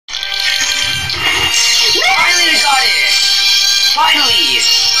Finally!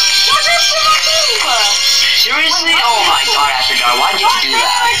 Seriously? Oh my god, I forgot. Why'd you do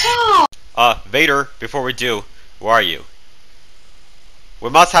that? Vader, before we do, where are you? We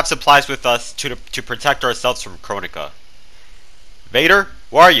must have supplies with us to protect ourselves from Kronika. Vader,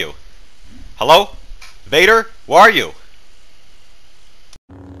 where are you? Hello? Vader, where are you?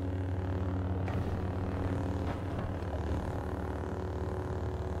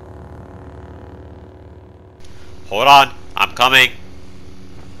 Hold on, I'm coming.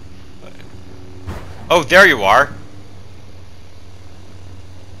 Oh, there you are.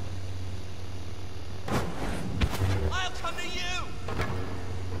 I'll come to you.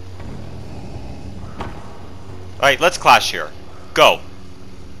 Alright, let's clash here. Go.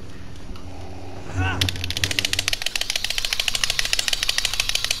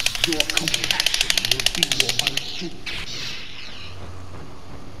 Your compassion will be your unsuit.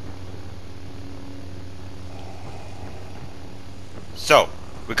 So,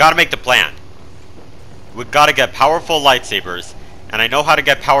 we gotta make the plan. We gotta get powerful lightsabers, and I know how to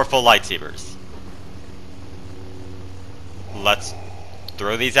get powerful lightsabers. Let's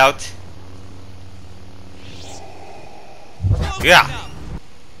throw these out. Yeah!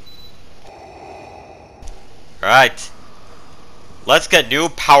 Alright. Let's get new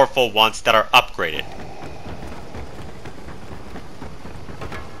powerful ones that are upgraded.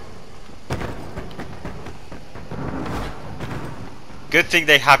 Good thing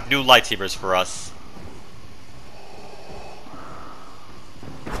they have new lightsabers for us.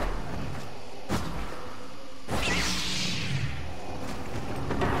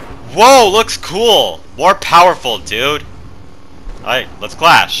 Whoa, looks cool! More powerful, dude! Alright, let's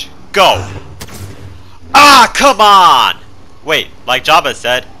clash. Go! Ah, come on! Wait, like Jabba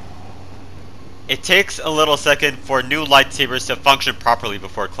said, it takes a little second for new lightsabers to function properly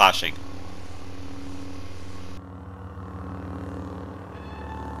before clashing.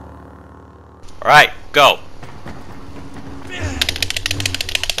 Alright, go.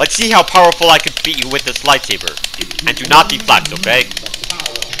 Let's see how powerful I can beat you with this lightsaber. And do not deflect, okay?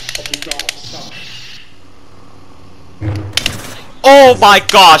 Oh my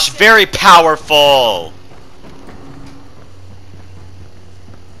gosh, very powerful!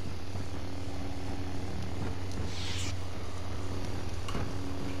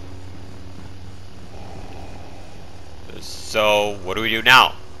 So, what do we do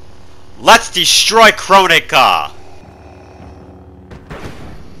now? Let's destroy Kronika!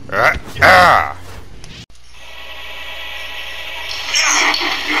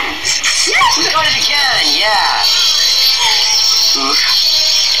 Yes, we got it again, yeah! Oof.